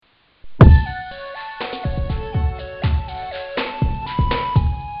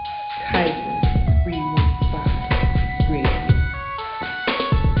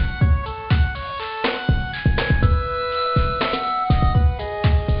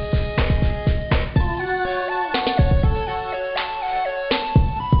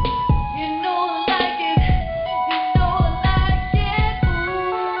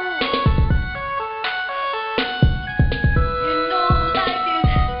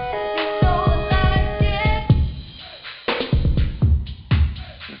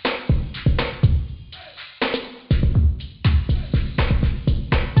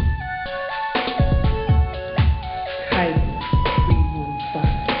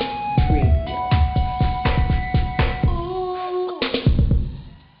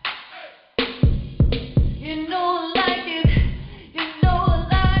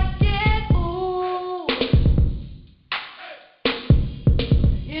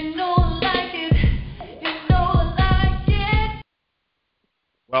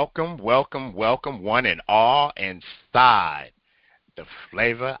Welcome, welcome, welcome, one and all inside the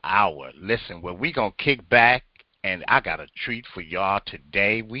Flavor Hour. Listen, well, we going to kick back, and I got a treat for y'all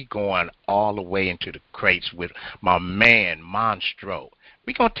today. We going all the way into the crates with my man, Monstroe.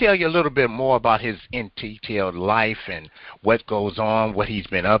 We going to tell you a little bit more about his in detailed life and what goes on, what he's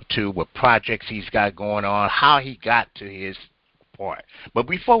been up to, what projects he's got going on, how he got to his part. But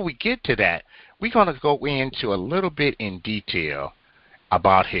before we get to that, we're going to go into a little bit in detail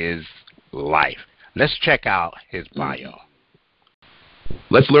about his life. Let's check out his bio.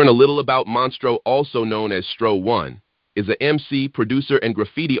 Let's learn a little about Monstroe, also known as Stro One, is an MC, producer, and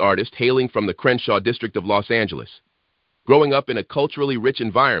graffiti artist hailing from the Crenshaw district of Los Angeles. Growing up in a culturally rich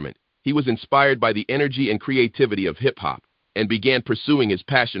environment, he was inspired by the energy and creativity of hip-hop and began pursuing his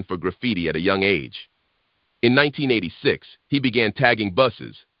passion for graffiti at a young age. In 1986, he began tagging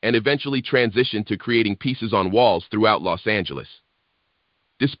buses and eventually transitioned to creating pieces on walls throughout Los Angeles.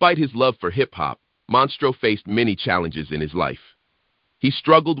 Despite his love for hip-hop, Monstroe faced many challenges in his life. He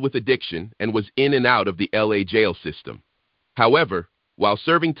struggled with addiction and was in and out of the LA jail system. However, while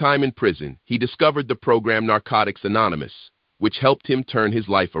serving time in prison, he discovered the program Narcotics Anonymous, which helped him turn his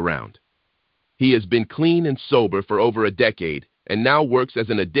life around. He has been clean and sober for over a decade and now works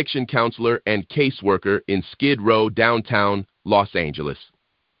as an addiction counselor and caseworker in Skid Row, downtown Los Angeles.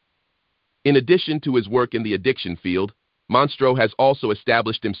 In addition to his work in the addiction field, Monstroe has also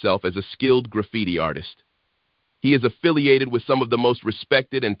established himself as a skilled graffiti artist. He is affiliated with some of the most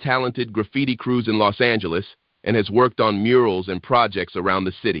respected and talented graffiti crews in Los Angeles and has worked on murals and projects around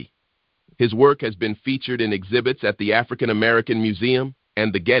the city. His work has been featured in exhibits at the African American Museum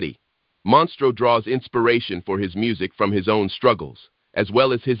and the Getty. Monstroe draws inspiration for his music from his own struggles, as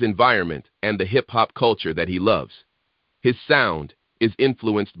well as his environment and the hip-hop culture that he loves. His sound is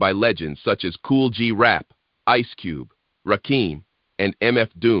influenced by legends such as Kool G Rap, Ice Cube, Rakim, and MF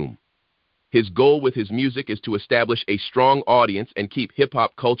Doom. His goal with his music is to establish a strong audience and keep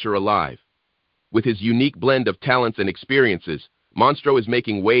hip-hop culture alive. With his unique blend of talents and experiences, Monstroe is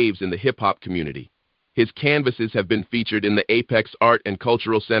making waves in the hip-hop community. His canvases have been featured in the Apex Art and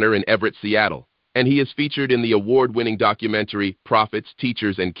Cultural Center in Everett, Seattle, and he is featured in the award-winning documentary Prophets,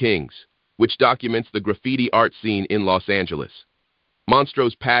 Teachers, and Kings, which documents the graffiti art scene in Los Angeles.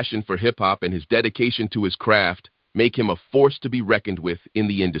 Monstroe's passion for hip-hop and his dedication to his craft make him a force to be reckoned with in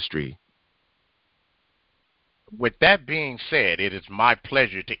the industry. With that being said, it is my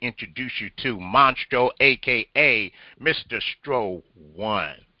pleasure to introduce you to Monstroe, a.k.a. Mr. Stro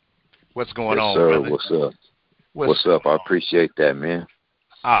One. What's going on, sir, brother? What's up? What's up? I appreciate that, man.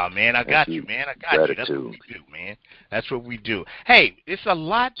 Ah, man, I got you, man. I got you. That's what we do, man. That's what we do. Hey, it's a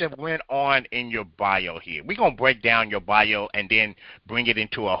lot that went on in your bio here. We're going to break down your bio and then bring it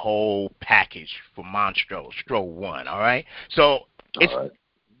into a whole package for Monstroe, Stro One, all right? So, it's all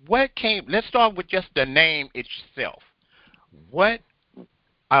right. let's start with just the name itself. What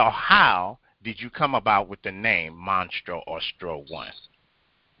or how did you come about with the name Monstroe or Stro One?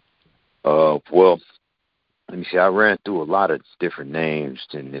 Well, let me see. I ran through a lot of different names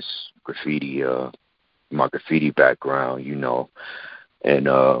in this graffiti, my graffiti background,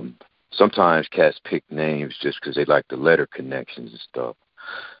 and sometimes cats pick names just because they like the letter connections and stuff.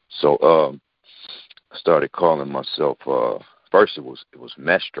 So I started calling myself. First, it was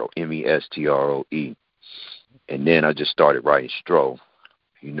Monstroe, Mestroe, and then I just started writing Stro,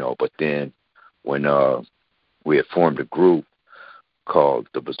 But then when we had formed a group called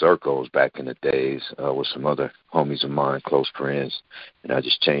the Berserkos back in the days with some other homies of mine, close friends, and I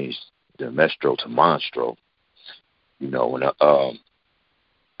just changed the Monstroe to Monstroe. When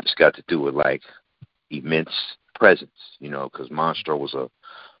it's got to do with like immense presence, because Monstroe was a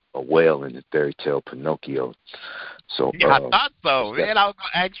whale in the fairy tale Pinocchio. So yeah, I thought so, man. I was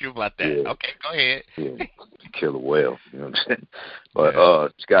gonna ask you about that. Yeah, okay, go ahead. Yeah, kill a whale. You know what I'm saying? But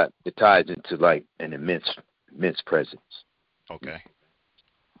it ties into like an immense presence. Okay.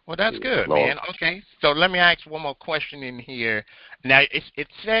 Well, that's good, man. Okay, so let me ask one more question in here. Now, it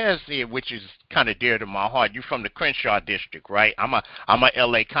says here, which is kind of dear to my heart. You're from the Crenshaw district, right? I'm a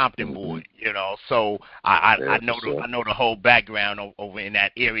L.A. Compton boy, So I know the whole background over in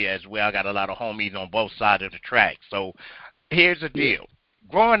that area as well. I got a lot of homies on both sides of the track. So here's the deal.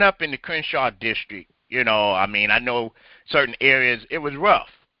 Growing up in the Crenshaw district, I know certain areas it was rough,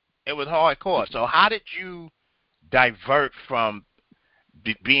 it was hardcore. So how did you divert from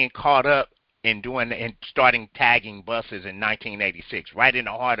being caught up in doing and starting tagging buses in 1986, right in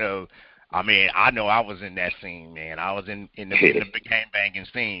the heart of, I know I was in that scene, man. I was in the gang banging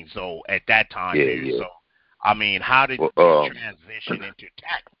scene. So at that time, so how did you transition into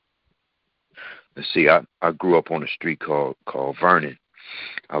tagging? Let's see, I grew up on a street called Vernon,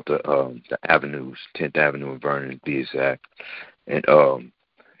 out the avenues, 10th Avenue and Vernon, to be exact. And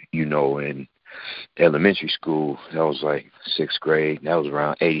in elementary school, that was like 6th grade. That was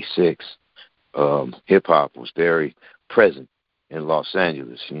around '86. Hip hop was very present in Los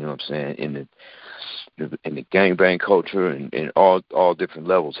Angeles. You know what I'm saying? In the gangbang culture and all different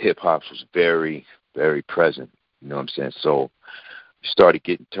levels, hip hop was very, very present. You know what I'm saying? So started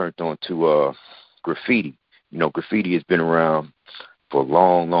getting turned on to graffiti. You know, graffiti has been around for a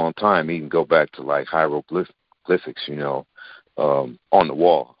long, long time. You can go back to like hieroglyphics, on the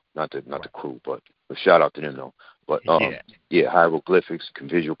wall. Not the crew, but shout out to them though. But hieroglyphics,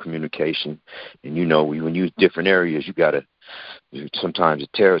 visual communication, and when you use different areas, sometimes the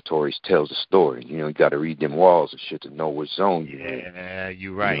territories tells a story. You got to read them walls and shit to know which zone you're in. Yeah,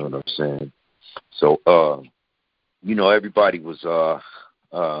 you're right. You know what I'm saying? So, everybody was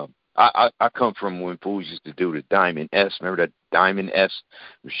I come from when fools used to do the Diamond S. Remember that Diamond S?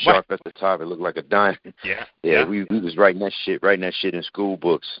 It was sharp at the top. It looked like a diamond. Yeah. We was writing that shit in school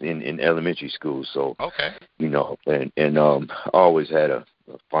books in elementary school. So okay. And I always had a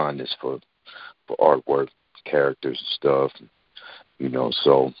fondness for artwork, characters and stuff.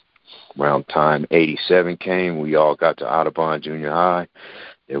 So around time '87 came, we all got to Audubon Junior High.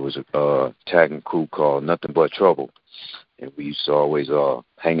 There was a tagging crew called Nothing But Trouble. And we used to always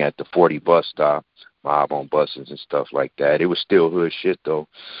hang at the 40 bus stop, mob on buses and stuff like that. It was still hood shit, though.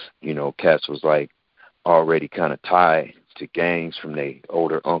 Cats was like already kind of tied to gangs from their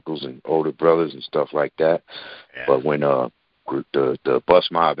older uncles and older brothers and stuff like that. Yeah. But when the bus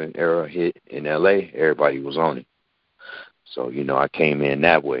mobbing era hit in L.A., everybody was on it. So, I came in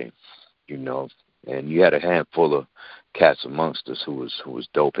that way, and you had a handful of cats amongst us who was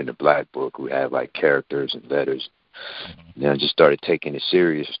dope in the Black Book, who had like characters and letters. Then I just started taking it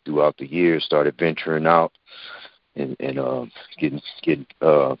serious throughout the years, started venturing out and getting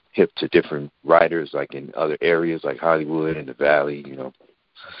hip to different writers like in other areas like Hollywood and the Valley,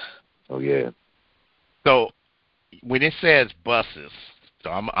 Oh yeah. So when it says buses, so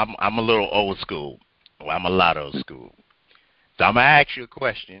I'm a little old school. Well, I'm a lot old school. So I'm gonna ask you a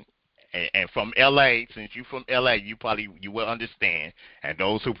question. And from LA, since you're from LA, you will understand. And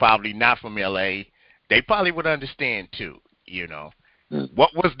those who probably not from LA, they probably would understand too,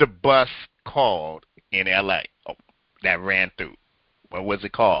 What was the bus called in L.A. that ran through? What was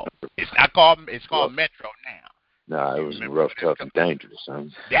it called? It's called Metro now. Nah, it was Rough, Tough, and Dangerous,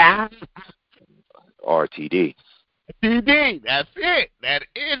 son. Yeah. RTD. RTD, that's it. That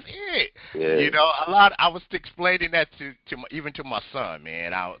is it. Yeah. I was explaining that even to my son,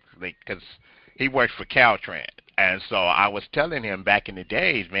 man. I was like, because he works for Caltrans. And so I was telling him back in the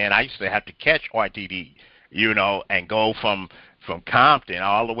days, man, I used to have to catch RTD, and go from Compton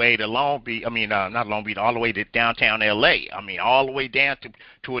all the way to Long Beach. I mean, not Long Beach, all the way to downtown L.A. I mean, all the way down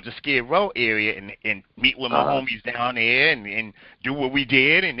towards the Skid Row area and meet with my homies down there and do what we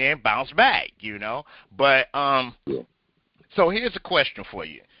did and then bounce back, But so here's a question for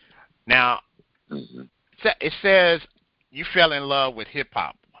you. Now, it says you fell in love with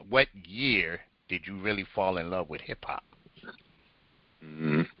hip-hop. What year did you really fall in love with hip-hop?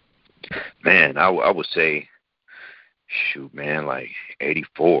 Man, I would say, shoot, man, like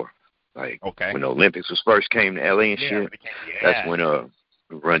 84. Like when the Olympics was first came to LA and shit. That's when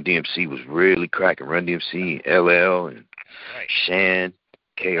Run DMC was really cracking. Run DMC, LL, and Shan,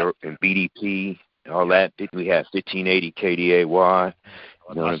 K and BDP, all that. We had 1580 KDAY. You know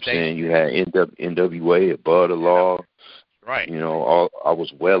what I'm saying? You had NWA, Above the Law. Right. I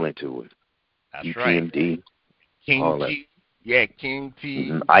was well into it. That's EPMD, King T. Yeah, King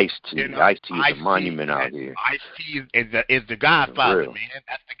T. Ice-T. Ice-T is a monument out here. Ice-T is the Godfather, man.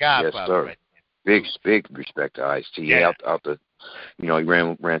 That's the Godfather. Yes, sir. Big respect to Ice-T. Yeah. Out the, he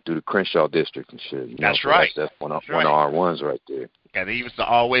ran through the Crenshaw district and shit. That's right. That's one of R1s right there. Because he used to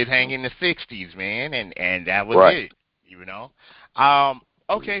always hang in the 60s, man, and that was it,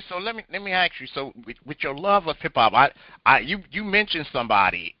 Okay, so let me ask you. So with your love of hip hop, you mentioned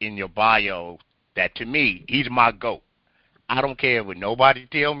somebody in your bio that to me he's my GOAT. I don't care what nobody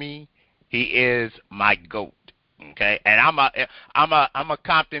tell me, he is my GOAT. Okay, and I'm a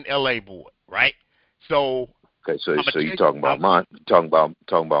Compton, LA boy, right? So okay, so you talking about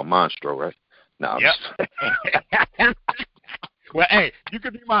Monstroe, right? No. Yep. Well, hey, you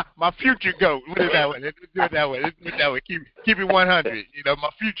could be my future GOAT. Put it that way. Let's do it that way. Keep it 100. My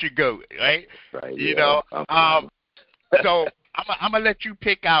future GOAT, right? Right. So I'm gonna let you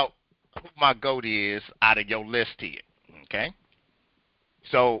pick out who my GOAT is out of your list here. Okay.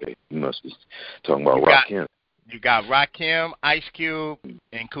 So you must be talking about Rakim. You got Rakim, Ice Cube,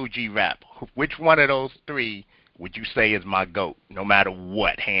 and Cool G Rap. Which one of those three would you say is my GOAT, no matter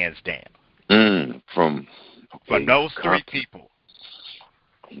what, hands down? From For those three people.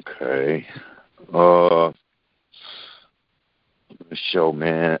 Okay. Show,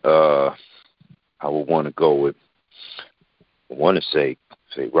 man. I would want to go with. I want to say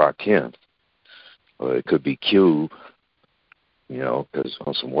Rakim. It could be Cube. You know, because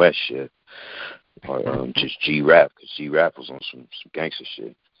on some West shit. Or just G-Rap, because G-Rap was on some gangster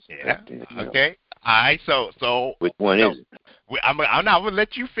shit. Yeah. Okay. All right. So which one is it? I'm gonna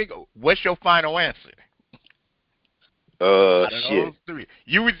let you figure. What's your final answer? Shit. Three.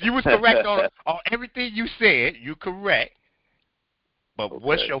 You was correct on everything you said. You correct. But okay.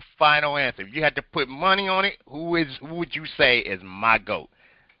 What's your final answer? If you had to put money on it, who would you say is my GOAT?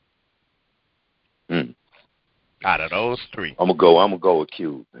 Out of those three, I'm gonna go with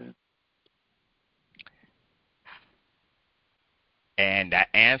Cube, man. And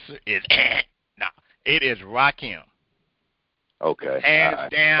the answer is no. It is Rakim. Okay.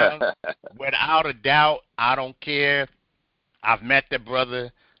 Hands down, without a doubt. I don't care. I've met the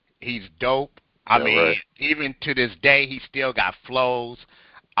brother. He's dope. I mean, right. Even to this day, he still got flows.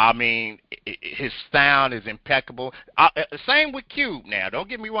 I mean, his sound is impeccable. Same with Cube. Now, don't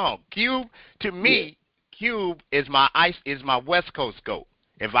get me wrong. Cube, to me, Cube is my West Coast GOAT.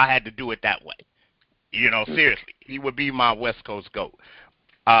 If I had to do it that way, seriously, he would be my West Coast GOAT.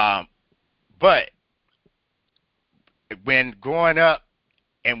 But when growing up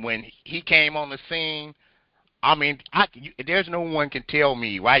and when he came on the scene, I mean, there's no one can tell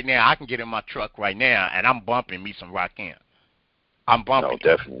me right now. I can get in my truck right now and I'm bumping me some Rakim. I'm bumping it.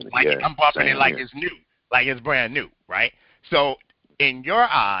 Definitely. I'm bumping it like it's new, like it's brand new, right? So, in your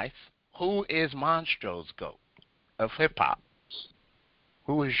eyes, who is Monstroe's GOAT of hip hop?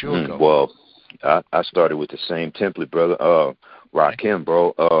 Who is your GOAT? Well, I started with the same template, brother. Rakim,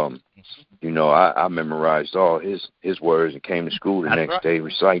 bro. I memorized all his words and came to school the next day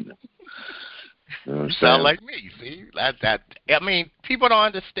reciting them. You sound like me. See, that. I mean, people don't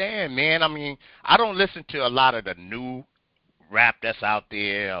understand, man. I mean, I don't listen to a lot of the new rap that's out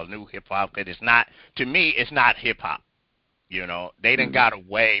there or new hip hop because it's not. To me, it's not hip hop. They done got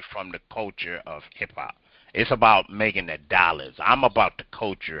away from the culture of hip hop. It's about making the dollars. I'm about the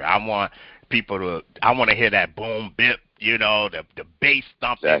culture. I want people to. I want to hear that boom bip. The bass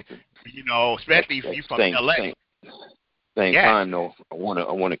thumping. Exactly. Especially if you from LA. Same time though, I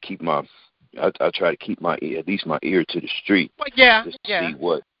want to keep my. I try to keep my ear, at least my ear to the street. Well, just to see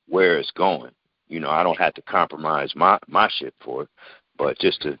where it's going. I don't have to compromise my shit for it, but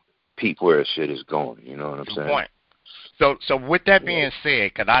just to peep where shit is going. You know what I'm saying? Point. So with that being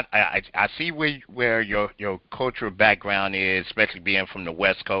said, because I see where your cultural background is, especially being from the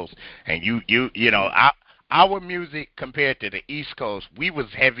West Coast, and our music compared to the East Coast, we was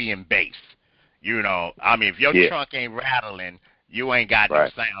heavy in bass. I mean, if your trunk ain't rattling, you ain't got no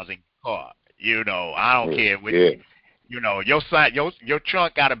sounds in your car. I don't care what your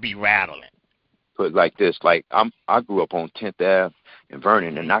trunk got to be rattling. Put it like this, I grew up on 10th Ave in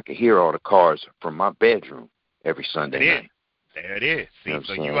Vernon, and I could hear all the cars from my bedroom every Sunday night. There it is. See,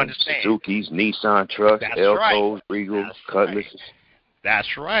 so you understand. Suzuki's, Nissan trucks, Elcos, Regals, Cutlasses.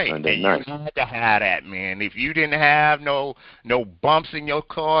 That's right. Sunday and night. You had to have that, man. If you didn't have no bumps in your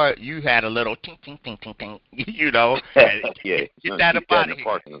car, you had a little ting ting ting ting ting. Get that up out of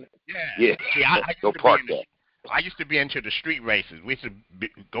here. Yeah. See, I go park that. I used to be into the street races. We used to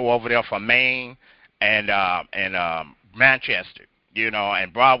go over there from Maine and Manchester,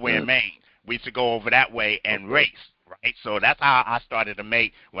 and Broadway and Maine. We used to go over that way and race, right? So that's how I started to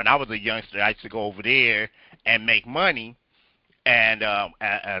make. When I was a youngster, I used to go over there and make money, and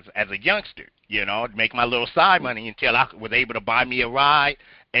as a youngster, make my little side money until I was able to buy me a ride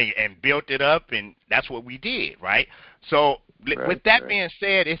and built it up, and that's what we did, right? So with that being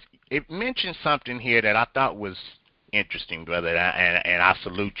said, it mentioned something here that I thought was interesting, brother, and I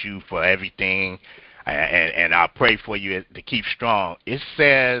salute you for everything, and I pray for you to keep strong. It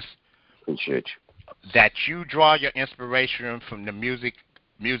says appreciate you. That you draw your inspiration from the music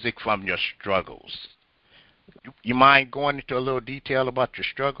from your struggles. You mind going into a little detail about your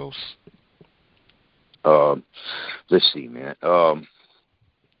struggles? Let's see, man.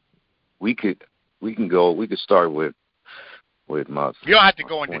 We could start with my. You don't have to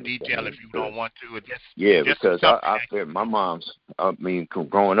go into detail if you don't want to. Because I feel my mom's. I mean,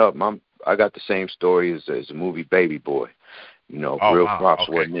 growing up, I got the same story as the movie Baby Boy. Real props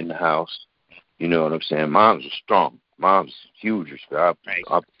wasn't in the house. You know what I'm saying? Mom's was strong. Mom's huge respect.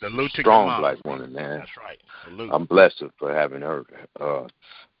 I'm salute to strong your mom. black woman, man. That's right. Salute. I'm blessed for having her.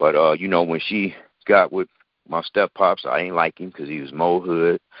 But when she got with my step pops, I ain't like him because he was more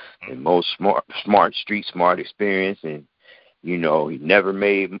hood and more smart, street smart experience, and he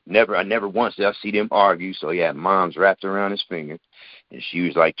I never once did I see them argue. So he had moms wrapped around his finger, and she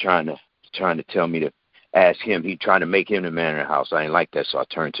was like trying to tell me to ask him. He trying to make him the man in the house. I ain't like that, so I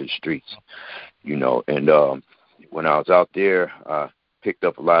turned to the streets, And when I was out there, I picked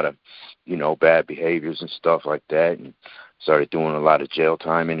up a lot of, bad behaviors and stuff like that, and started doing a lot of jail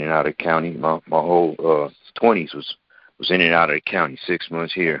time in and out of the county. My whole 20s was in and out of the county. 6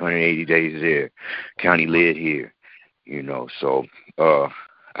 months here, 180 days there, county lid here. So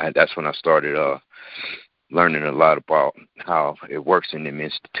that's when I started learning a lot about how it works in them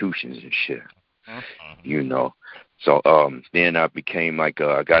institutions and shit. So then I became I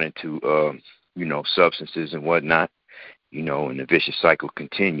got into substances and whatnot, and the vicious cycle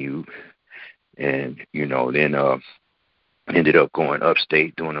continued, and then ended up going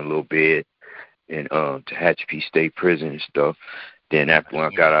upstate, doing a little bit in Tehachapi State Prison and stuff. Then after when I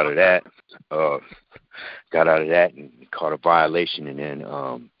got out of that and caught a violation, and then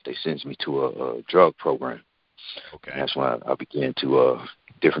they sent me to a drug program. Okay. And that's when I began to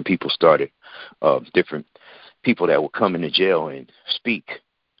different people that would come into jail and speak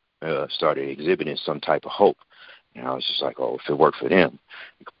started exhibiting some type of hope. And I was just like, oh, if it worked for them,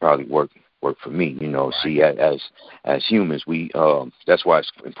 it could probably work for me. Right. See, as humans, we that's why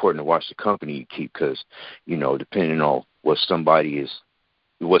it's important to watch the company you keep, because depending on what somebody's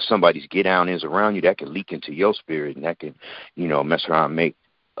get down is around you, that can leak into your spirit, and that can mess around and make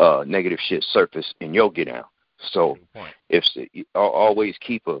negative shit surface in your get down. So always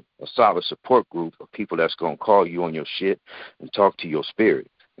keep a solid support group of people that's going to call you on your shit and talk to your spirit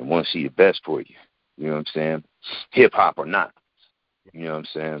and want to see the best for you. You know what I'm saying? Hip hop or not. You know what I'm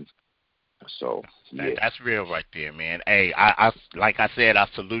saying? So, yeah. That's real right there, man. Hey, I like I said, I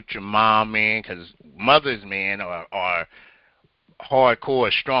salute your mom, man, because mothers, man, are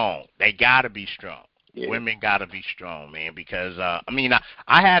hardcore strong. They got to be strong. Yeah. Women got to be strong, man, because, I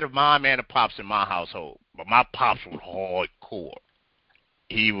had a mom and a pops in my household, but my pops was hardcore.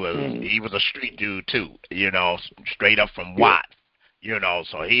 He was a street dude, too, straight up from Watts,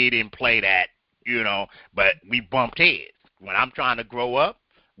 so he didn't play that, but we bumped heads. When I'm trying to grow up,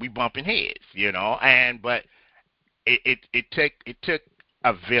 we bumping heads, but it took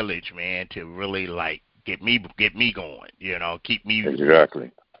a village, man, to really, get me going, keep me.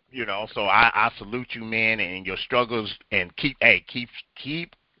 Exactly. So I salute you, man, and your struggles, and keep.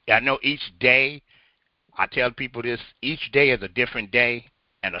 I know each day, I tell people this: each day is a different day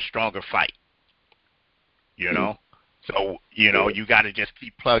and a stronger fight. So you got to just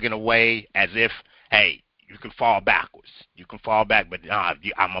keep plugging away as if, hey, you can fall backwards. You can fall back, but I'm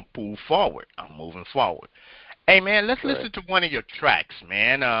gonna move forward. I'm moving forward. Hey, man, let's listen to one of your tracks,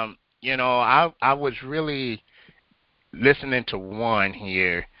 man. I was really listening to one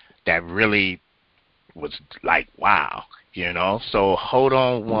here that really was like, wow, So hold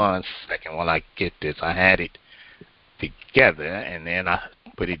on one second while I get this. I had it together, and then I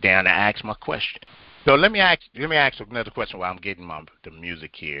put it down to ask my question. So let me ask another question while I'm getting the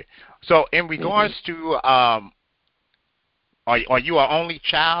music here. So in regards to, are you an only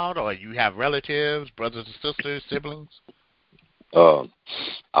child, or you have relatives, brothers and sisters, siblings? On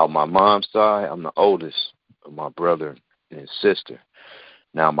my mom's side, I'm the oldest of my brother and sister.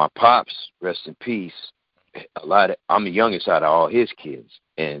 Now, my pops, rest in peace, I'm the youngest out of all his kids,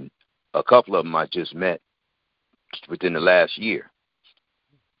 and a couple of them I just met within the last year.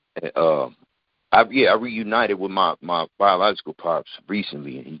 I reunited with my biological pops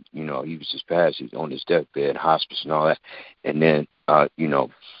recently, and he was just passed. He's on his deathbed, hospice and all that. And then,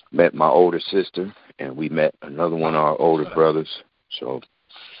 met my older sister, and we met another one of our older brothers. So,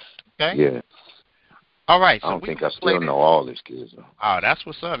 yeah. All right. So I don't think I still know all these kids, though. Oh, that's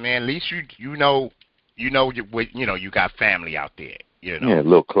what's up, man. At least you got family out there. Yeah, a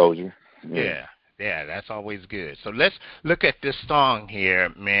little closure. Yeah, that's always good. So let's look at this song here,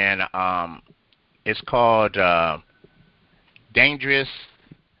 man. It's called Dangerous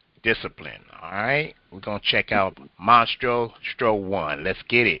Discipline. All right, we're gonna check out Monstroe 1. Let's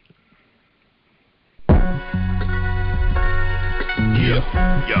get it. Yeah,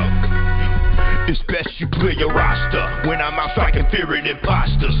 yo. It's best you clear your roster. When I'm out fighting fearing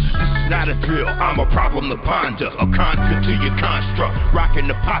imposters. This is not a drill, I'm a problem to ponder. A concept to your construct, rocking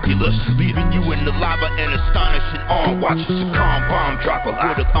the populace, leaving you in the lava and astonishing awe. Watch us succumb, bomb dropper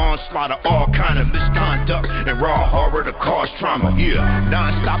with an onslaught of all kind of misconduct and raw horror to cause trauma. Yeah,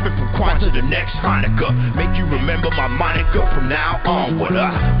 non-stopping from Kwanzaa to next Hanukkah. Make you remember my moniker from now on.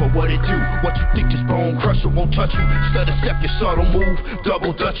 But what it do? What you think this bone crusher won't touch you? Stutter step, your subtle move,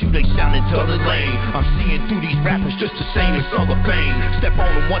 double dutch you. They sounding dull and lane. I'm seeing through these rappers just the same as all the fame. Step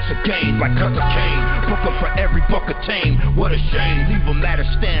on them once again, like Cutter Kane. Book up for every buck of tame. What a shame, leave them at a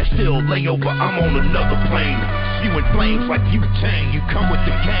standstill. Layover, I'm on another plane. Spewing flames like Wu-Tang. You come with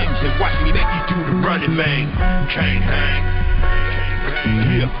the gangs and watch me make you do the running man. Can't hang.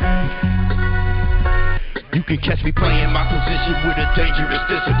 Yeah. You can catch me playing my position with a dangerous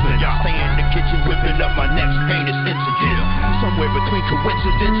discipline. Y'all stay in the kitchen whipping up my next heinous incident. Somewhere between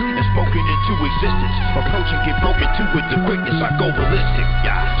coincidence and spoken into existence. Approach and get broken to with the quickness. I go ballistic.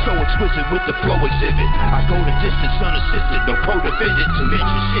 Yeah, so exquisite with the flow exhibit. I go the distance unassisted. No co-defendant to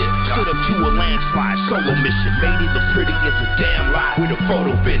mention shit. Stood up to a landslide solo mission. Made it look pretty as a damn lie with a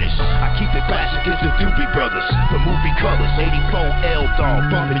photo finish. I keep it classic as the Doobie Brothers. The movie colors. 84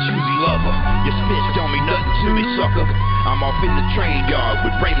 L-Dog. Bumpin' choosy lover. Your spit don't mean nothing to me, sucker. I'm off in the train yard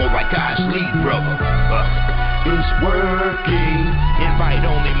with Ramo like God's lead brother. It's working. Invite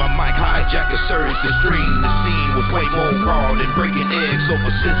only, my mic hijacker surge the stream. The scene was way more raw than breaking eggs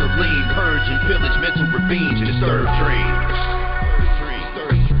over sizzling. Purge and pillage mental ravines, disturb dreams.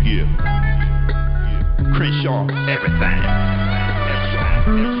 Yeah. Crenshaw, everything.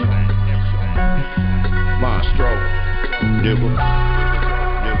 Monstroe, nigga,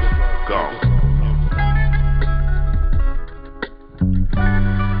 gone.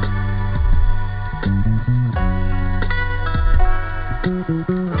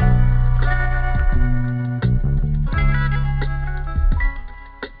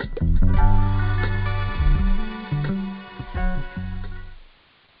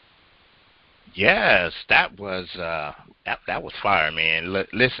 Yes, that was that was fire, man.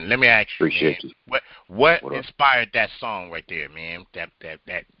 Listen, let me ask you, Appreciate man, you. what inspired that song right there, man? That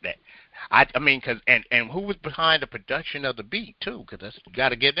I mean, cause and who was behind the production of the beat too? Cause you got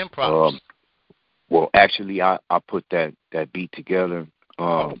to give them props. Well, actually, I put that beat together.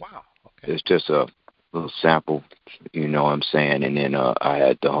 Oh wow, okay. It's just a little sample, you know what I'm saying, and then I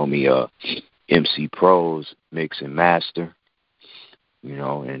had the homie MC Pros mix and master, you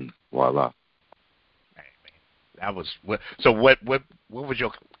know, and voila. That was so. What was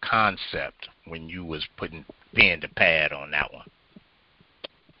your concept when you was putting pen to pad on that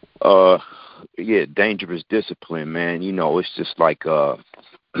one? Yeah, dangerous discipline, man. You know, it's just like you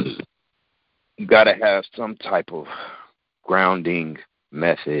gotta have some type of grounding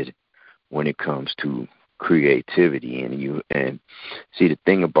method when it comes to creativity, and see, the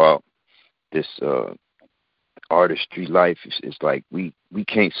thing about this artistry life is like we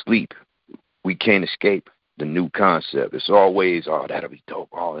can't sleep, we can't escape the new concept. It's always, oh, that'll be dope.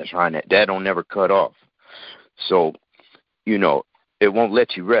 Oh, that's right. That don't never cut off. So, you know, it won't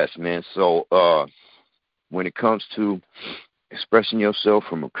let you rest, man. So when it comes to expressing yourself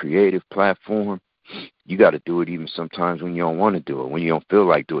from a creative platform, you got to do it even sometimes when you don't want to do it, when you don't feel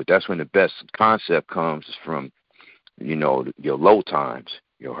like do it. That's when the best concept comes from, you know, your low times,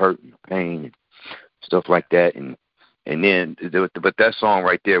 your hurt, your pain, and stuff like that. And then, but that song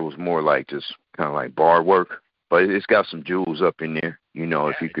right there was more like just kind of like bar work, but it's got some jewels up in there, you know,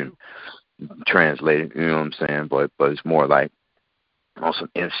 if you can translate it, you know what I'm saying? But it's more like on some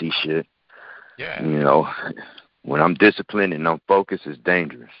MC shit. Yeah. You know, when I'm disciplined and I'm focused, it's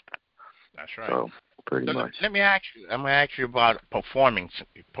dangerous. That's right. So pretty much. Let me ask you. I'm gonna ask you about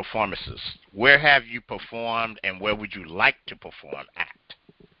performances. Where have you performed, and where would you like to perform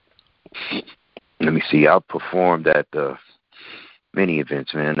at? Let me see. I performed at many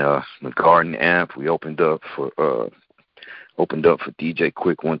events, man. The Garden Amp. We opened up for DJ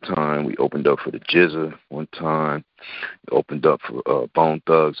Quick one time. We opened up for the Jizza one time. We opened up for Bone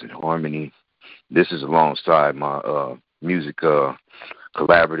Thugs and Harmony. This is alongside my music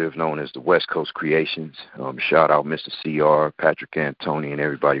collaborative known as the West Coast Creations. Shout out Mr. CR, Patrick Antoni, and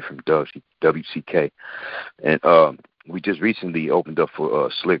everybody from WCK. And we just recently opened up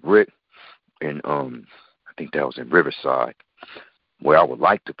for Slick Rick, and I think that was in Riverside. Where I would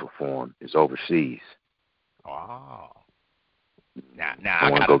like to perform is overseas. Oh. Now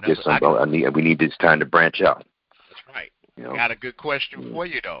I want to go get some. We need this time to branch out. That's right. You know? I got a good question for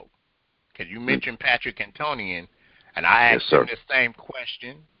you though, because you mentioned Patrick Antonian, and I asked him the same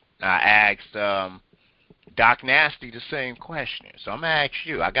question. I asked Doc Nasty the same question. So I'm gonna ask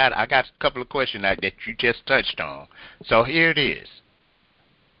you. I got a couple of questions that you just touched on. So here it is.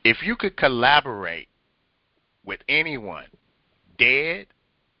 If you could collaborate with anyone, dead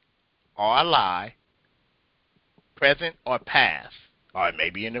or alive, present or past, or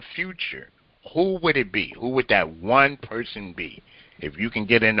maybe in the future, who would it be? Who would that one person be? If you can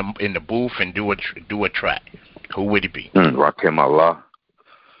get in the booth and do a track, who would it be? Rakim Allah.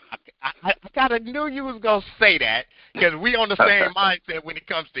 I kind of knew you was gonna say that because we on the same mindset when it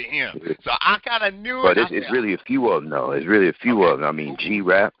comes to him. So I kind of knew but it. It's really a few of them, though. It's really a few of them. I mean,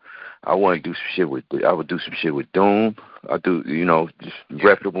 G-Rap. I want to do some shit with. I would do some shit with Doom. I do, just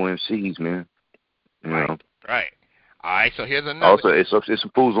reputable MCs, man. You know. Right. All right. So here's another. Also, it's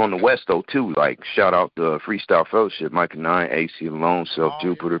some fools on the West though too. Like shout out the Freestyle Fellowship, Mike and Nine, AC Alone, Self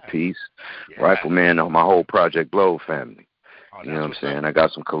Jupiter, Peace, Rifleman, my whole Project Blow family. You know what I'm saying? I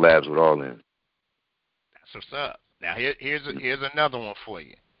got some collabs with all them. That's what's up. Now here's another one for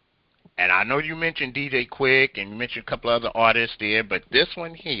you. And I know you mentioned DJ Quick and you mentioned a couple other artists there, but this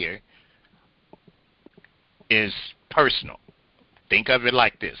one here is personal. Think of it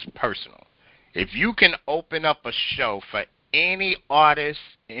like this, personal. If you can open up a show for any artist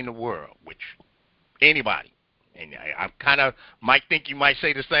in the world, which anybody, and I kind of might think you might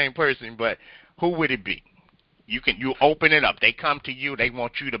say the same person, but who would it be? You open it up. They come to you. They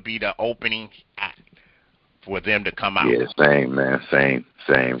want you to be the opening act for them to come out. Yeah, same, man. Same.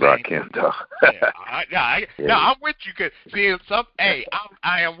 Rakim, though. No, I'm with you. Cause see,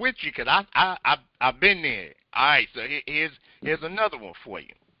 I am with you because I've been there. All right, so here's another one for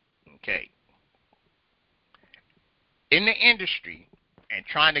you. Okay. In the industry and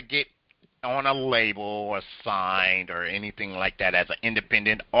trying to get on a label or signed or anything like that as an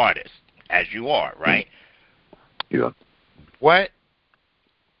independent artist, as you are, right? Yeah. What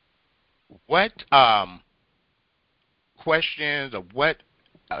questions or what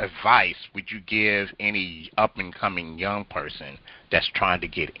advice would you give any up-and-coming young person that's trying to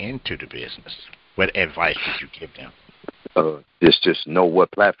get into the business? What advice would you give them? Just know what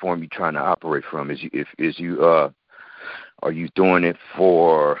platform you're trying to operate from. Are you doing it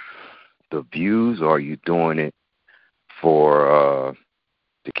for the views, or are you doing it for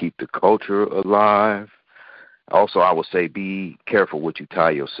to keep the culture alive? Also, I would say be careful what you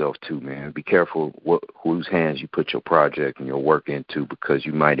tie yourself to, man. Be careful whose hands you put your project and your work into, because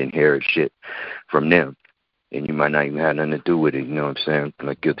you might inherit shit from them, and you might not even have nothing to do with it. You know what I'm saying?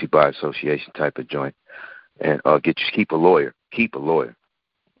 Like guilty by association type of joint. And keep a lawyer. Keep a lawyer.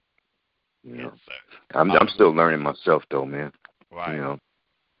 You know, I'm still learning myself though, man. Right. You know,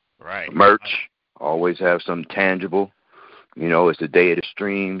 right. Merch. Always have something tangible. You know, it's the day of the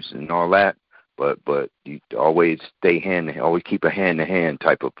streams and all that. But you always always keep a hand to hand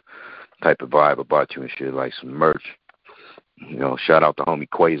type of vibe about you and shit, like some merch. You know, shout out to homie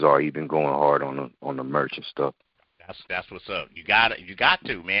Quasar. He been going hard on the merch and stuff. That's what's up. You got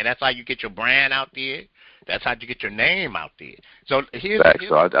to, man. That's how you get your brand out there. That's how you get your name out there. So here's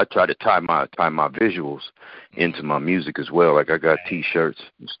So I try to tie my visuals into my music as well. Like I got T-shirts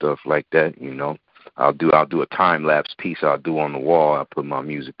and stuff like that. You know, I'll do a time lapse piece I'll do on the wall. I put my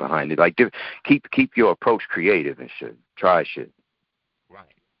music behind it. Like keep your approach creative and shit. Try shit. Right.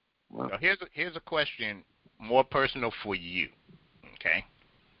 Well, so here's a question more personal for you. Okay.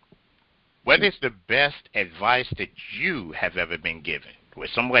 What is the best advice that you have ever been given? Where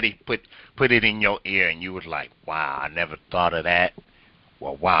somebody put it in your ear and you was like, wow, I never thought of that.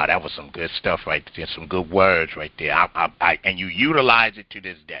 Well, wow, that was some good stuff right there, some good words right there. And you utilize it to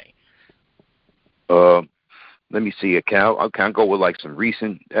this day. Let me see. Can I go with like some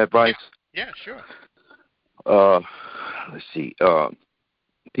recent advice? Yeah, sure. Let's see.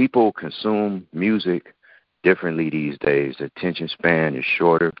 People consume music differently these days. The attention span is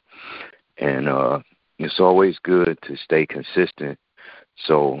shorter, and it's always good to stay consistent.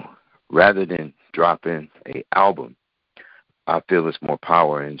 So rather than dropping an album, I feel it's more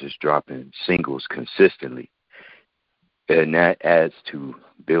power in just dropping singles consistently. And that adds to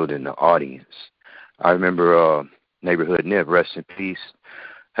building the audience. I remember Neighborhood Nip, rest in peace,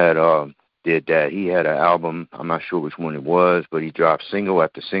 had did that. He had an album, I'm not sure which one it was, but he dropped single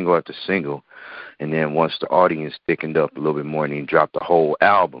after single after single. And then once the audience thickened up a little bit more, and he dropped the whole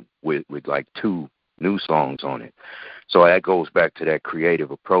album with like 2 new songs on it. So that goes back to that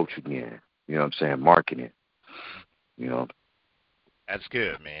creative approach again. You know what I'm saying? Marketing. You know. That's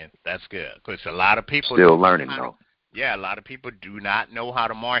good, man. That's good. Because a lot of people still learning though. Yeah, a lot of people do not know how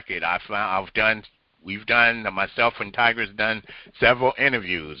to market. We've done, myself and Tiger's done several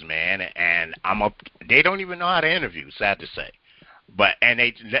interviews, man, and they don't even know how to interview, sad to say. And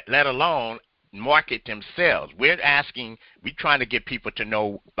they let alone market themselves. We're trying to get people to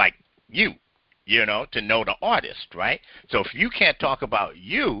know, like you know, to know the artist, right? So if you can't talk about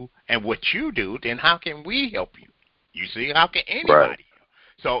you and what you do, then how can we help you? You see, how can anybody? Right.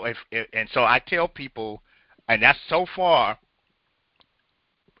 So so I tell people, and that's so far,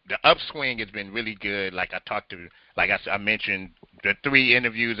 the upswing has been really good. Like I mentioned, the 3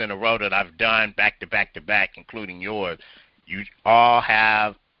 interviews in a row that I've done back to back to back, including yours, you all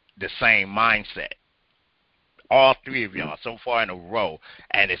have the same mindset. All three of y'all so far in a row,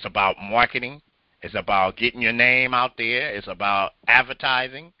 and it's about marketing. It's about getting your name out there. It's about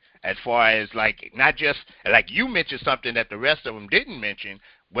advertising. As far as like not just like you mentioned something that the rest of them didn't mention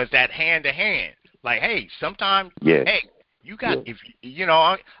was that hand to hand. Like, hey, sometimes, Yeah. hey, you got if you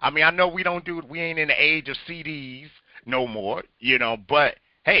know. I mean, I know we ain't in the age of CDs no more, you know. But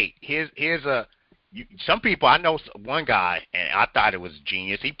hey, here's a. Some people I know. One guy, and I thought it was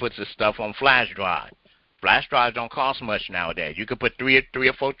genius. He puts his stuff on flash drive. Flash drives don't cost much nowadays. You could put three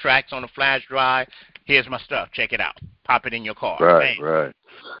or four tracks on a flash drive. Here's my stuff. Check it out. Pop it in your car. Right, Bang. right.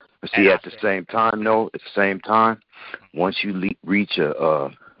 But see, at the same time, once you reach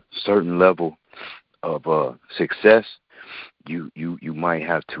a certain level of success, you might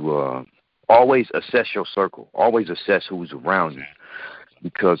have to always assess your circle. Always assess who's around you,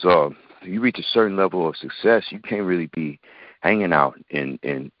 because you reach a certain level of success, you can't really be hanging out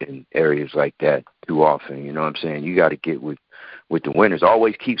in areas like that too often. You know what I'm saying? You got to get with the winners.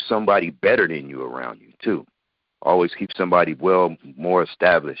 Always keep somebody better than you around you too. Always keep somebody more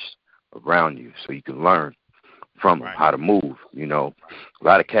established around you so you can learn from them how to move. You know, a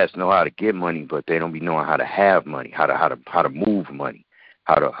lot of cats know how to get money, but they don't be knowing how to have money, how to move money,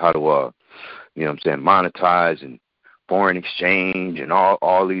 how to you know what I'm saying, monetize and foreign exchange and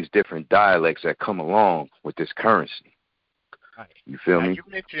all these different dialects that come along with this currency. You feel me? You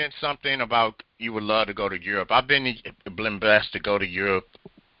mentioned something about you would love to go to Europe. I've been blessed to go to Europe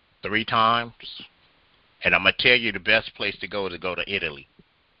 3 times, and I'm gonna tell you the best place to go to Italy.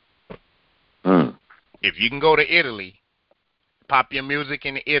 If you can go to Italy, pop your music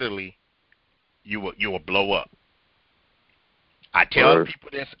in Italy, you will blow up. I tell people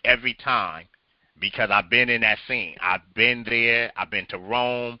this every time because I've been in that scene. I've been there. I've been to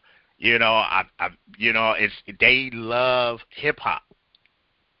Rome. You know, they love hip hop,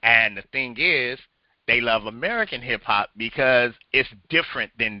 and the thing is, they love American hip hop because it's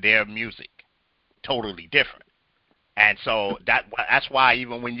different than their music, totally different. And so that's why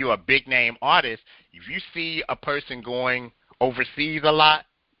even when you're a big name artist, if you see a person going overseas a lot,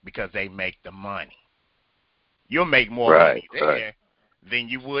 because they make the money, you'll make more money there than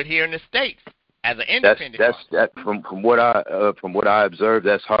you would here in the States as an independent artist. From what I observed,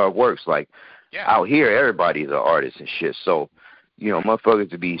 that's how it works. Like out here, everybody's an artist and shit. So, you know, motherfuckers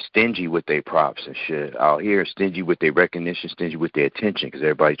to be stingy with their props and shit. Out here, stingy with their recognition, stingy with their attention, because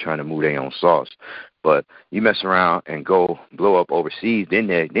everybody's trying to move their own sauce. But you mess around and go blow up overseas, then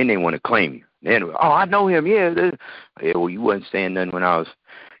they want to claim you. Then, I know him. Yeah, well, you wasn't saying nothing when I was,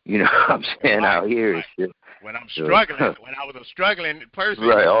 you know, I'm saying out here and shit. When I'm struggling, when I was a struggling person,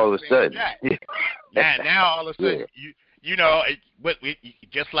 right? All of a sudden, now all of a sudden, you know,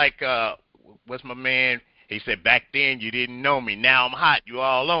 just like what's my man? He said, back then you didn't know me. Now I'm hot. You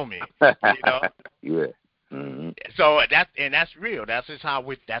all on me. You know? Yeah. Mm-hmm. So that's real. That's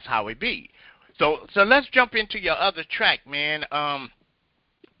how it be. So let's jump into your other track, man.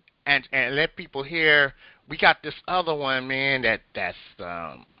 And let people hear. We got this other one, man. That's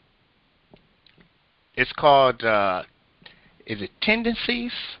it's called. Is it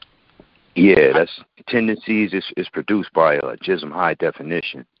Tendencies? Yeah, that's Tendencies. Is produced by Jism High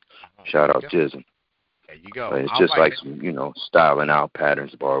Definition. Shout out Jism. There you go. It's just like some, you know, styling out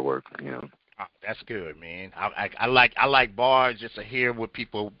patterns, bar work, you know. Oh, that's good, man. I like bars just to hear what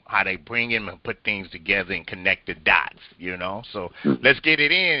people, how they bring them and put things together and connect the dots, you know. So let's get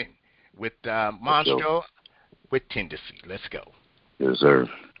it in with Monstroe with Tendency. Let's go. Yes, sir.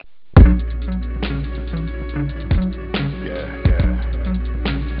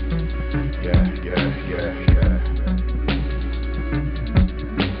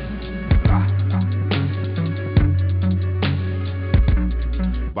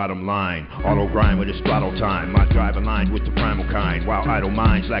 Bottom line, auto grind with a throttle time. My drive aligned with the primal kind, while idle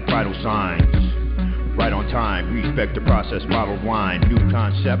minds lack vital signs. Right on time, respect the process, bottled wine. New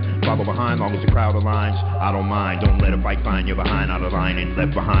concept, follow behind long as the crowd aligns. I don't mind, don't let a fight find you behind, out of line and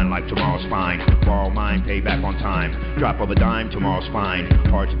left behind like tomorrow's fine. Borrow mine, pay back on time. Drop of a dime, tomorrow's fine.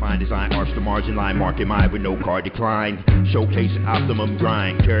 Hard to find design, arch the margin line, market mine with no card decline. Showcasing optimum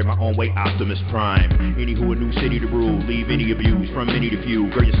grind, carry my own way, Optimus Prime. Any who a new city to rule, leave any abuse from many to few.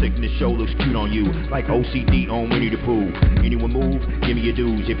 Girl, your sickness show looks cute on you, like OCD on Winnie the Pooh. Anyone move, give me your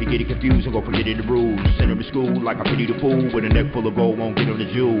dues. If you get it confused, I'm gonna forget the rules. Send him to school like I pity the fool with a neck full of gold, won't get on the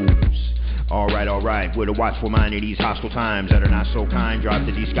jewels. Alright, with a watchful mind in these hostile times that are not so kind. Drop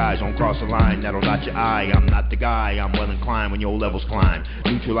to these skies, don't cross the line, that'll dot your eye. I'm not the guy, I'm well inclined when your levels climb.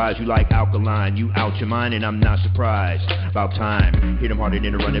 Neutralize you like alkaline, you out your mind and I'm not surprised. About time, hit them harder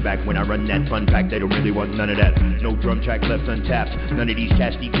than a running back. When I run that fun pack, they don't really want none of that. No drum track left untapped, none of these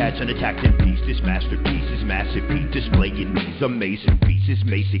casty cats unattacked in peace. This masterpiece is massive beat, displaying these amazing pieces.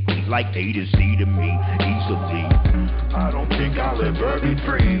 Basically like A to Z to me, easily. I don't think I'll ever be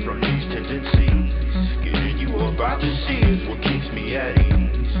free from these tendencies. Getting you about to see is what keeps me at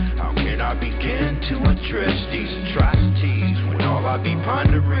ease. How can I begin to address these atrocities when all I be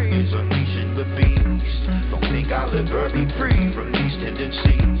pondering is unleashing the beast? Don't think I'll ever be free from these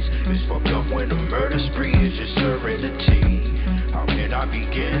tendencies. It's fucked up when a murder spree is your serenity. How can I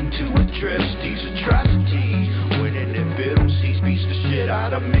begin to address these atrocities when an inevitability beats the shit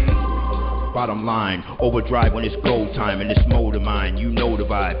out of me? Bottom line, overdrive when it's go time in this mode of mine. You know the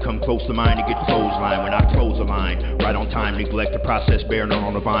vibe, come close to mine and get clothesline. When I close the line, right on time, neglect the process, bear none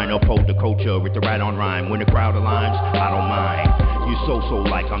on the vine. Uphold the culture with the right on rhyme. When the crowd aligns, I don't mind. You so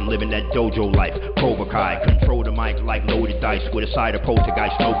like I'm living that dojo life. Cobra Kai, control the mic like loaded dice. With a side of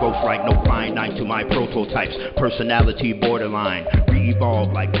poltergeist, no ghost right, no flying night to my prototypes. Personality borderline,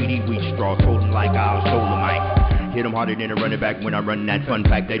 re-evolve like PD wheat straw. Told them like I was Dolomite. Hit them harder than a running back when I run that fun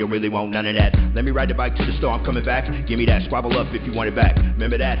fact. They don't really want none of that. Let me ride the bike to the store, I'm coming back. Give me that, squabble up if you want it back.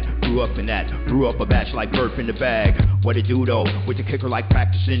 Remember that? Grew up in that. Brew up a batch like burp in the bag. What it do though? With the kicker like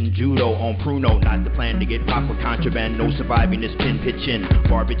practicing judo on Pruno. Not the plan to get popped with contraband. No surviving this pin pitching.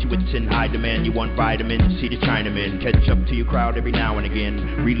 Barbiturates in high demand. You want vitamins, see the Chinaman. Catch up to your crowd every now and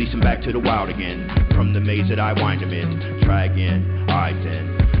again. Release them back to the wild again. From the maze that I wind them in. Try again. Alright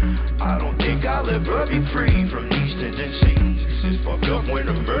then. I don't think I'll ever be free from these tendencies. It's fucked up when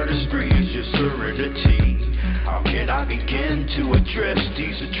a murder spree is your serenity. How can I begin to address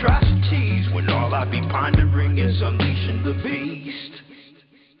these atrocities when all I be pondering is unleashing the beast?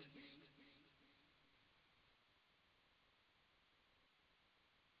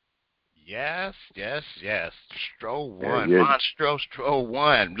 Yes. Monstroe 1. Monstroe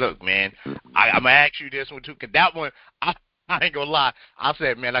 1. Look, man, I'm going to ask you this one, too, because that one, I ain't gonna lie. I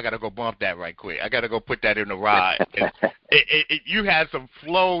said, man, I gotta go bump that right quick. I gotta go put that in the ride. You had some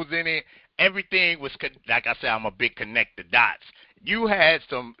flows in it. Everything was like I said. I'm a big connect the dots. You had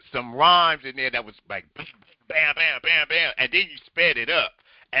some rhymes in there that was like bam, bam, bam, bam, and then you sped it up,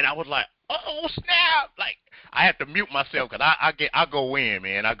 and I was like, oh snap! Like I have to mute myself because I go in,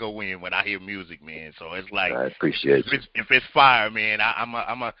 man. I go in when I hear music, man. So it's like I appreciate it. If it's fire, man, I'm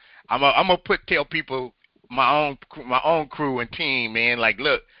gonna tell people. My own crew and team, man, like,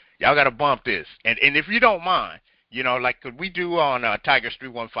 look, y'all got to bump this. And if you don't mind, you know, like, 'cause we do on Tigers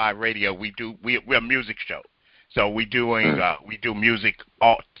 315 radio, we're a music show. So we do music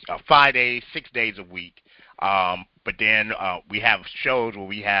all 5 days, 6 days a week. But then we have shows where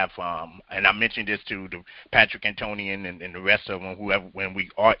we have, and I mentioned this to Patrick Antonian and the rest of them, whoever, when we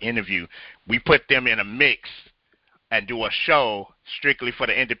are interview, we put them in a mix and do a show strictly for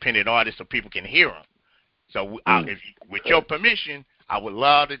the independent artists so people can hear them. So, with your permission, I would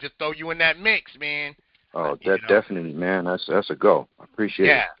love to just throw you in that mix, man. Oh, definitely, man. That's a go. I appreciate it.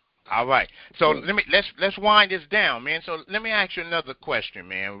 Yeah. All right. So let's wind this down, man. So let me ask you another question,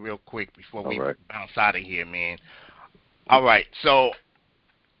 man, real quick before we bounce out of here, man. All right. So,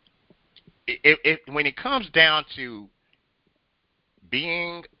 when it comes down to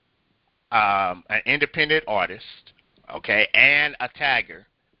being an independent artist, okay, and a tagger,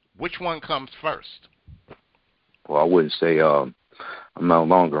 which one comes first? Well, I wouldn't say I'm no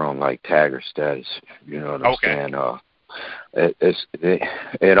longer on like tagger status. You know what I'm saying?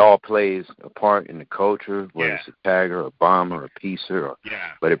 It all plays a part in the culture, whether it's a tagger, a bomber, a piecer,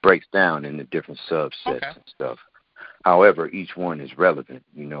 but it breaks down into different subsets and stuff. However, each one is relevant,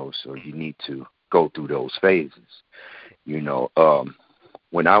 you know, so you need to go through those phases. You know,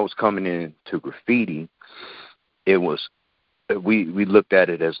 when I was coming into graffiti, it was we looked at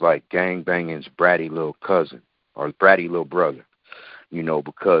it as like gangbanging's bratty little cousin or bratty little brother, you know,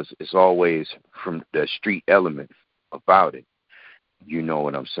 because it's always from the street element about it. You know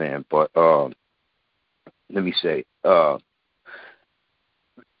what I'm saying? But let me say,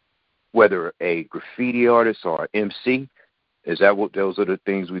 whether a graffiti artist or an MC, is that what those are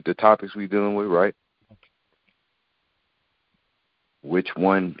the topics we're dealing with, right? Which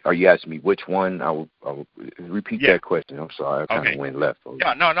one? Are you asking me which one? I will repeat that question. I'm sorry, I kind of went left.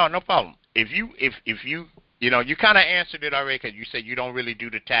 Yeah, no problem. If you you know, you kind of answered it already because you said you don't really do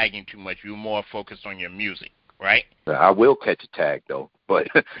the tagging too much. You're more focused on your music, right? I will catch a tag though, but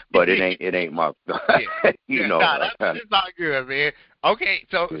it ain't my. You know, it's not good, man. Okay,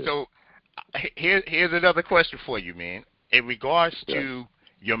 so here's another question for you, man. In regards Yeah. to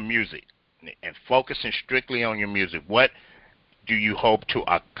your music and focusing strictly on your music, what do you hope to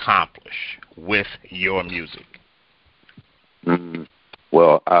accomplish with your music? Mm,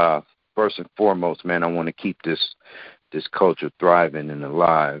 well, first and foremost, man, I want to keep this culture thriving and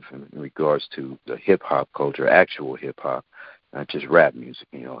alive in regards to the hip hop culture, actual hip hop, not just rap music,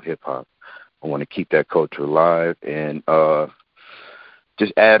 hip hop. I want to keep that culture alive and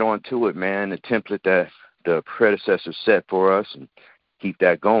just add on to it, man, the template that the predecessor set for us and keep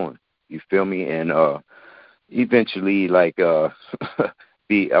that going. You feel me? And eventually, like, I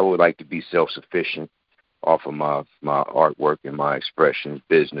would like to be self-sufficient off of my artwork and my expressions,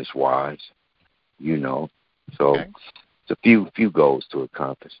 business-wise, So Okay. it's a few goals to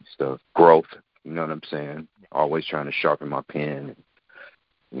accomplish and stuff. Growth, you know what I'm saying? Always trying to sharpen my pen,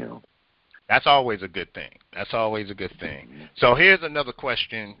 That's always a good thing. That's always a good thing. So here's another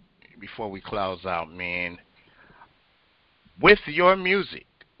question before we close out, man. With your music,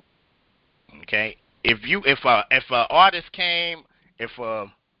 okay? If a artist came, if a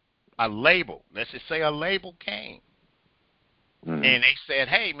label, let's just say a label came, Mm-hmm. and they said,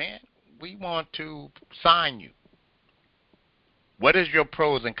 "Hey, man, we want to sign you." What is your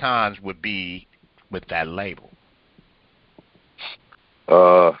pros and cons would be with that label?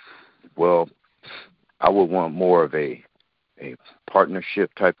 Well, I would want more of a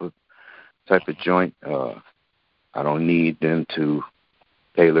partnership type of joint. I don't need them to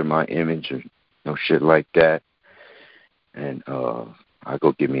tailor my image or no shit like that. And I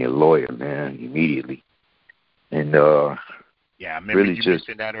go get me a lawyer, man, immediately. And Yeah, I remember really you just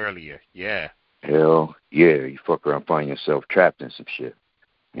mentioned that earlier. Yeah. hell yeah, you fuck around, find yourself trapped in some shit.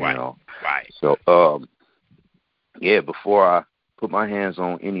 You Right. know. Right. So yeah, before I put my hands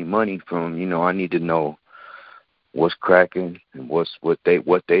on any money from, I need to know what's cracking and what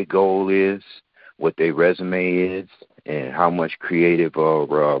their goal is, what their resume is, and how much creative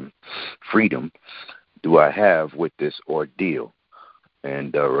or freedom do I have with this ordeal.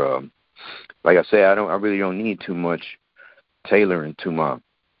 And like I say, I really don't need too much tailoring to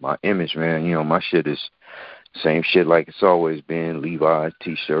my image, man. My shit is same shit like it's always been. Levi's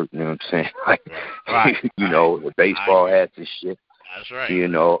t-shirt, you know what I'm saying? Like, Right. the baseball hats and shit. That's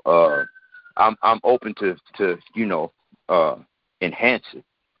right. I'm open to enhance it,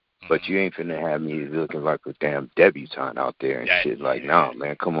 but you ain't finna have me looking like a damn debutante out there and shit. Like, nah,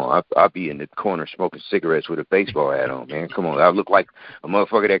 man, come on. I'll be in the corner smoking cigarettes with a baseball hat on, man. Come on. I look like a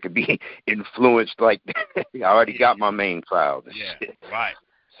motherfucker that could be influenced like that. I already got my main cloud and shit. Right.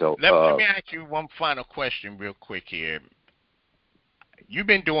 So Let me ask you one final question real quick here. You've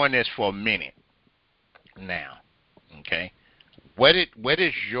been doing this for a minute now, okay? What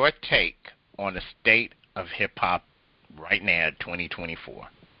is your take on the state of hip hop right now, 2024?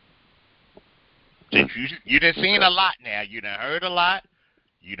 Since you done seen a lot now, you done heard a lot,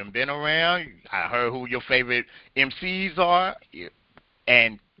 you done been around. I heard who your favorite MCs are,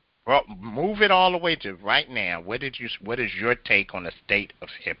 and move it all the way to right now. What is your take on the state of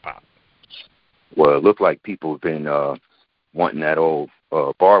hip hop? Well, it looked like people have been wanting that old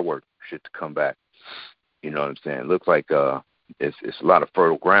bar work shit to come back. You know what I'm saying? It looks like it's a lot of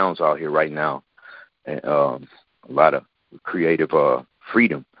fertile grounds out here right now, and a lot of creative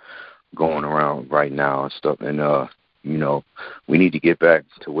freedom going around right now and stuff. And we need to get back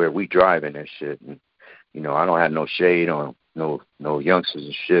to where we driving that shit. And I don't have no shade on no youngsters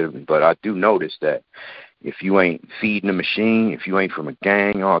and shit, but I do notice that if you ain't feeding the machine, if you ain't from a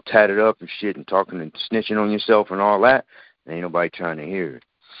gang all tatted up and shit and talking and snitching on yourself and all that, ain't nobody trying to hear it.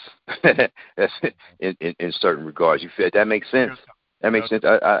 That's in certain regards. You feel that makes sense? That makes sense.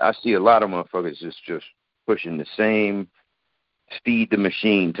 I see a lot of motherfuckers just pushing the same feed the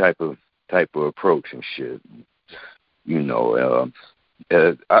machine type of approach and shit.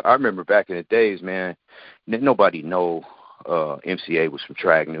 I remember back in the days, man, didn't nobody know MCA was from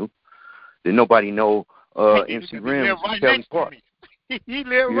Tragnew. Didn't nobody know MC Ren was from Kelly Park. He lived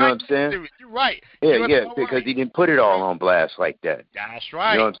right next to me. You know what I'm saying? You're right. Yeah, because he didn't put it all on blast like that. That's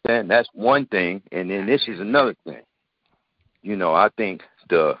right. You know what I'm saying? That's one thing, and then this is another thing. I think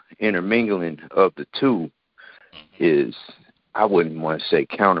the intermingling of the two is, I wouldn't want to say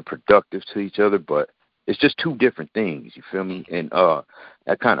counterproductive to each other, but it's just two different things. You feel me? And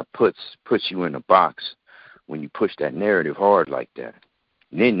that kind of puts you in a box when you push that narrative hard like that.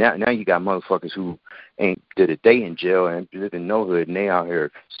 And then now you got motherfuckers who ain't did a day in jail and live in no hood, and they out here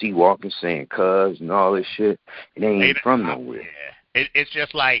sea-walking, saying cuz and all this shit, and they ain't from nowhere. Yeah. It's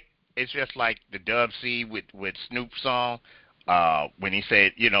just like the Dub C with Snoop's song when he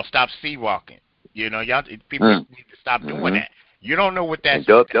said, stop sea-walking. Y'all people need to stop doing that. You don't know what that's.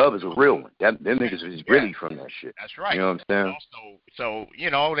 And Dub is a real one. Them niggas is really from that shit. That's right. You know what I'm saying? So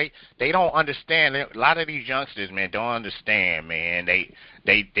they don't understand. A lot of these youngsters, man, don't understand, man.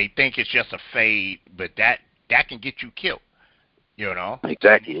 They think it's just a fade, but that can get you killed. You know.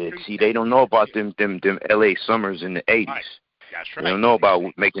 Exactly. See, they don't know about them L.A. summers in the '80s. Right. That's right. They don't know about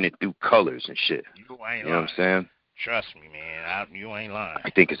making it through colors and shit. You ain't lying. You know what I'm saying? Trust me, man. You ain't lying.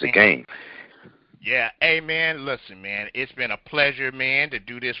 I think it's a game. Yeah, hey man, listen man, it's been a pleasure, man, to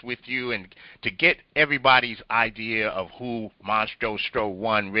do this with you and to get everybody's idea of who Monstroe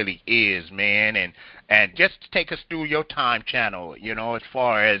 1 really is, man, and just take us through your time channel, as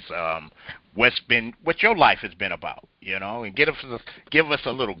far as what your life has been about, and give us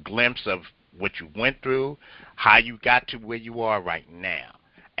a little glimpse of what you went through, how you got to where you are right now.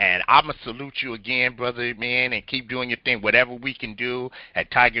 And I'm going to salute you again, brother, man, and keep doing your thing. Whatever we can do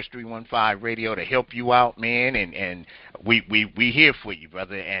at Tigers 315 Radio to help you out, man, and we here for you,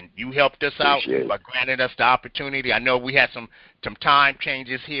 brother. And you helped us out by granting us the opportunity. I know we had some time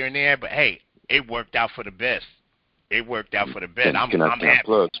changes here and there, but, hey, it worked out for the best. It worked out for the best. Can I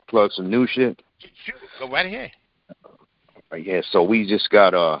plug some new shit? Sure, go right ahead. Yeah, so we just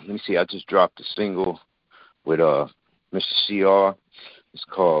got, let me see, I just dropped a single with Mr. CR. It's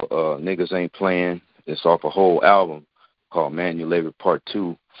called Niggas Ain't Playing. It's off a whole album called Manual Labor Part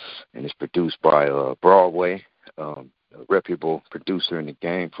 2, and it's produced by Broadway, a reputable producer in the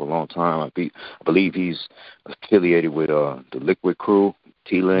game for a long time. I believe he's affiliated with the Liquid Crew,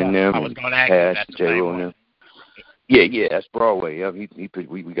 Tila and them, and Cash, J-Lo and them. Yeah, that's Broadway. Yeah,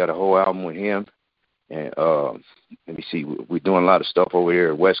 we got a whole album with him. And let me see, we're doing a lot of stuff over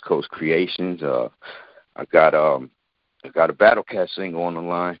there at West Coast Creations. I got a Battle Cat single on the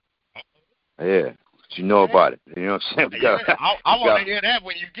line. Yeah, you know about it. You know what I'm saying? I want to hear that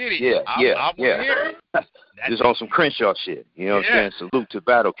when you get it. Yeah. I want to hear it. Just on some Crenshaw shit. You know what I'm saying? Salute to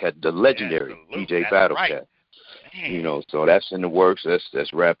Battle Cat, the legendary DJ Battle Cat. So that's in the works.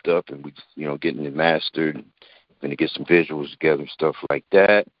 That's wrapped up, and we, getting it mastered. Gonna get some visuals together and stuff like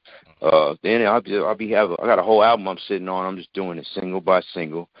that. Then I got a whole album I'm sitting on. I'm just doing it single by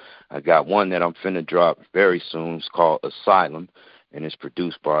single. I got one that I'm finna drop very soon. It's called Asylum, and it's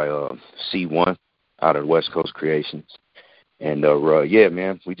produced by C1 out of West Coast Creations. And yeah,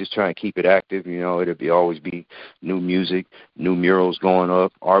 man, we just try and keep it active. It'll always be new music, new murals going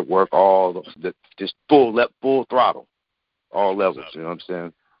up, artwork, all just full throttle, all levels. You know what I'm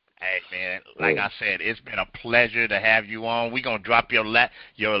saying? Hey man, like I said, it's been a pleasure to have you on. We're gonna drop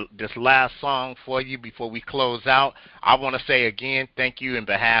this last song for you before we close out. I want to say again, thank you in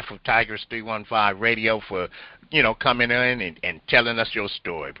behalf of Tigers 315 Radio for coming in and telling us your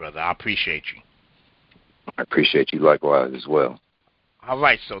story, brother. I appreciate you. I appreciate you likewise as well. All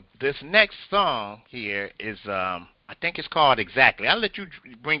right, so this next song here is I think it's called Exactly. I'll let you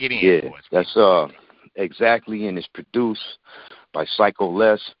bring it in for us. That's Exactly, and it's produced by Psycho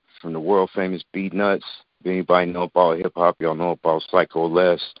Les from the world famous Beat Nuts. If anybody know about hip hop, y'all know about Psycho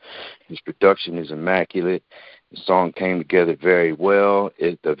Les. His production is immaculate. The song came together very well.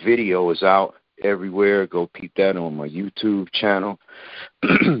 The video is out everywhere. Go peep that on my YouTube channel.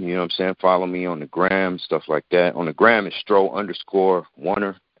 You know what I'm saying? Follow me on the gram, stuff like that. On the gram is Stro_Oner.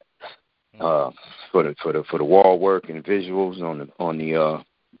 For the wall work and visuals. On the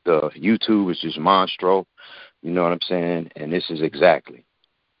YouTube is just Monstroe. You know what I'm saying? And this is Exactly.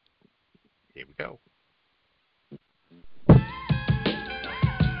 Here we go.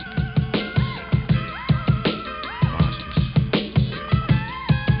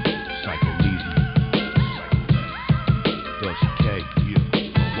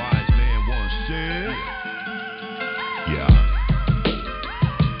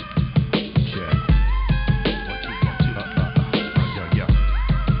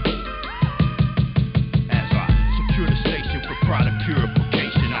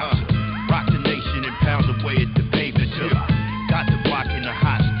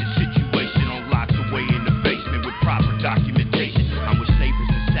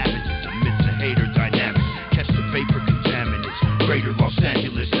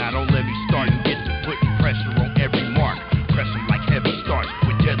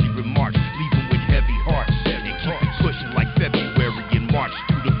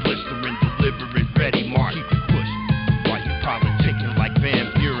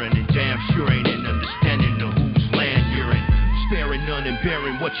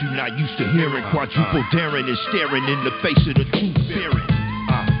 Quadruple daring and staring in the face of the truth bearing.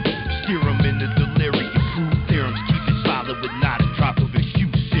 Steer them in the delirium. Prove theorems. Keep it solid with not a drop of his you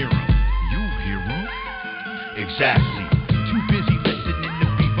serum. You hero? Exactly. Too busy listening to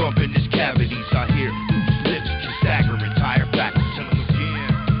me bumping his cavities. I hear loose lips just staggering, tire back.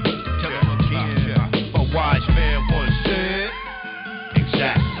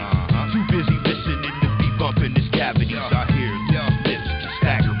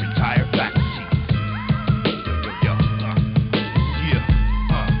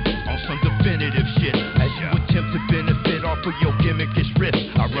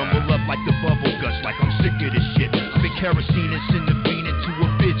 kerosene and cinnamon into a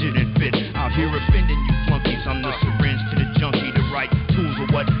fidgeting fit. Out here offending you flunkies, I'm the syringe to the junkie. The right tools are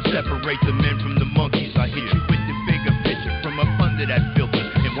what separate the men from the monkeys. I hit you with the bigger picture from up under that filter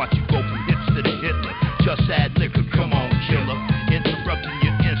and watch you go from hits to the Hitler. Just add liquor, come on, killer. Interrupting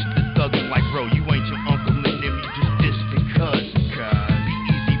your instant thugging like, bro, you ain't your uncle and them, you just distant cousin. Be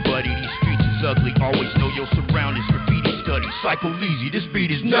easy, buddy, these streets is ugly. Always know your surroundings, graffiti study. Psycho Leezy, this beat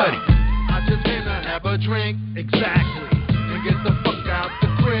is nutty. I just came to have a drink, exactly, and get the fuck out the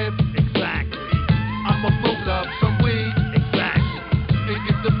crib, exactly. I'ma pull up some weed, exactly, and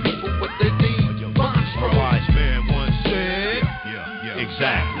give the people what they need. Monstroe. A wise man once said,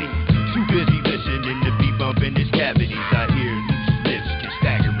 exactly. Too busy listening to be bumping his cavities. I hear loose lips can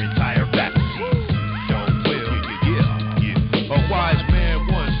stagger entire faculties. Don't will, yeah. A wise man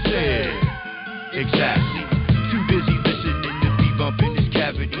once said, exactly. Too busy listening to be bumping his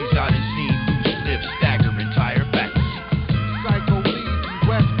cavities. I done seen loose lips stagger entire faculties. Psycho Leezy,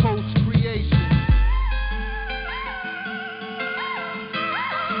 West Coast creation.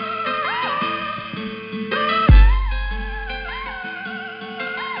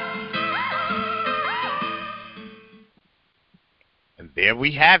 And there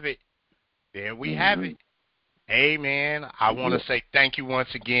we have it. There we have it. Hey, man, I want to say thank you once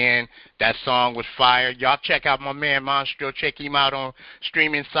again. That song was fire. Y'all check out my man Monstroe. Check him out on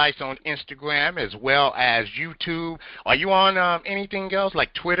streaming sites on Instagram as well as YouTube. Are you on anything else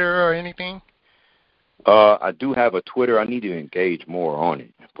like Twitter or anything? I do have a Twitter. I need to engage more on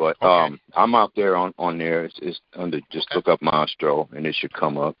it. But Okay. I'm out there on there. It's under just look up Monstroe and it should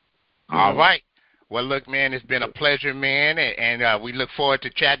come up. All right. Well, look, man, it's been a pleasure, man, and we look forward to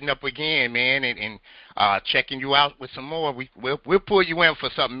chatting up again, man, and checking you out with some more. We'll pull you in for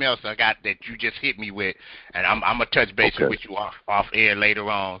something else I got that you just hit me with, and I'm gonna touch base with you off air later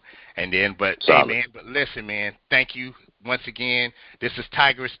on, and then. But Solid. hey, man, but listen, man, thank you once again. This is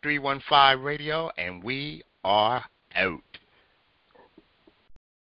Tigress 315 Radio, and we are out.